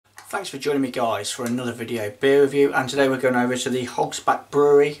Thanks for joining me guys for another video beer review, and today we're going over to the Hogs Back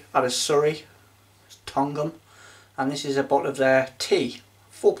Brewery out of Surrey, Tongham, and this is a bottle of their tea,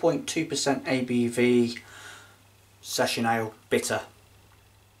 4.2% ABV session ale bitter,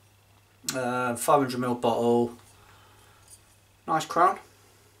 500ml bottle, nice crown,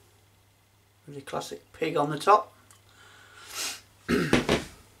 really classic pig on the top.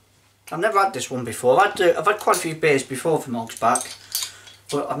 I've never had this one before. I've had quite a few beers before from Hogs Back,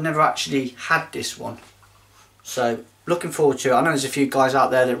 but I've never actually had this one, so looking forward to it. I know there's a few guys out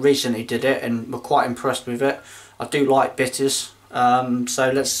there that recently did it and were quite impressed with it. I do like bitters,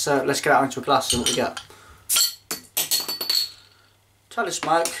 so let's get out into a glass and see what we get. Tell it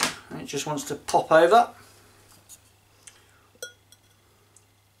smoke, and it just wants to pop over.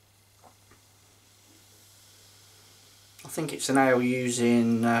 I think it's an ale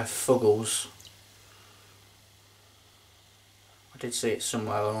using Fuggles. I did see it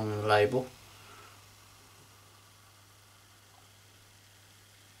somewhere along the label.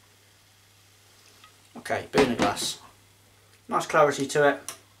 Okay, beer in a glass. Nice clarity to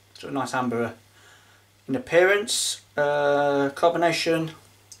it. Sort of nice amber in appearance. Carbonation.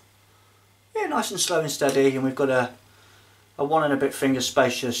 Yeah, nice and slow and steady. And we've got a 1 and a bit finger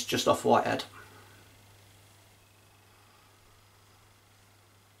spacious just off Whitehead.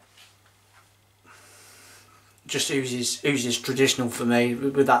 Just oozes traditional for me,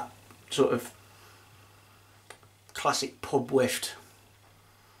 with that sort of classic pub whiff.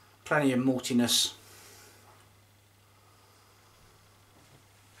 Plenty of maltiness.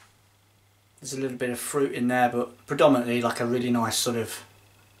 There's a little bit of fruit in there, but predominantly like a really nice sort of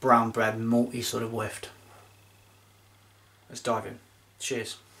brown bread malty sort of whiff. Let's dive in.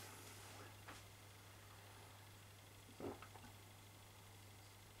 Cheers.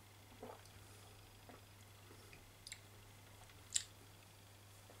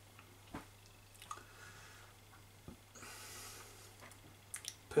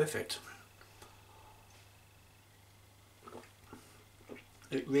 Perfect.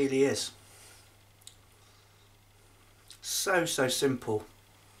 It really is. So simple.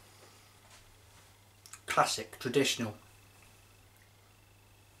 Classic, traditional.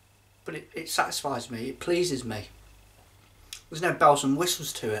 But it satisfies me, it pleases me. There's no bells and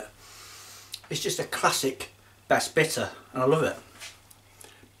whistles to it. It's just a classic best bitter, and I love it.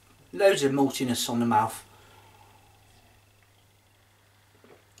 Loads of maltiness on the mouth.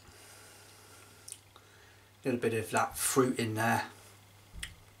 A little bit of that fruit in there,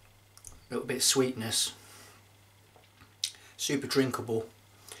 a little bit of sweetness, super drinkable.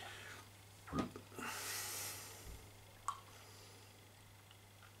 And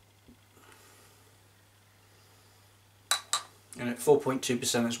at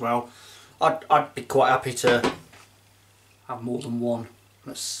 4.2% as well, I'd be quite happy to have more than one,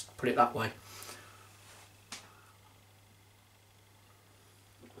 let's put it that way.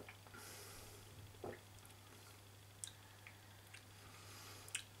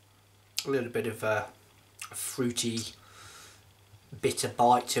 A little bit of a fruity, bitter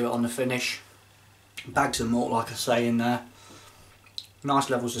bite to it on the finish. Bags of malt, like I say, in there.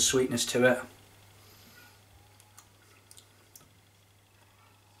 Nice levels of sweetness to it.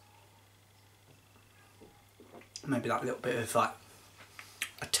 Maybe that little bit of like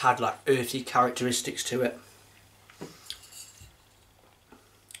a tad like earthy characteristics to it.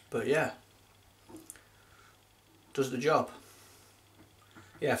 But yeah, does the job.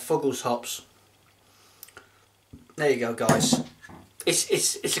 Yeah, Fuggles hops. There you go, guys.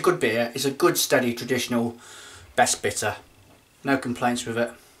 It's a good beer. It's a good, steady, traditional, best bitter. No complaints with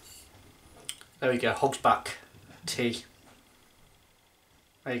it. There we go, Hogs Back tea.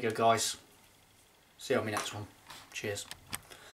 There you go, guys. See you on my next one. Cheers.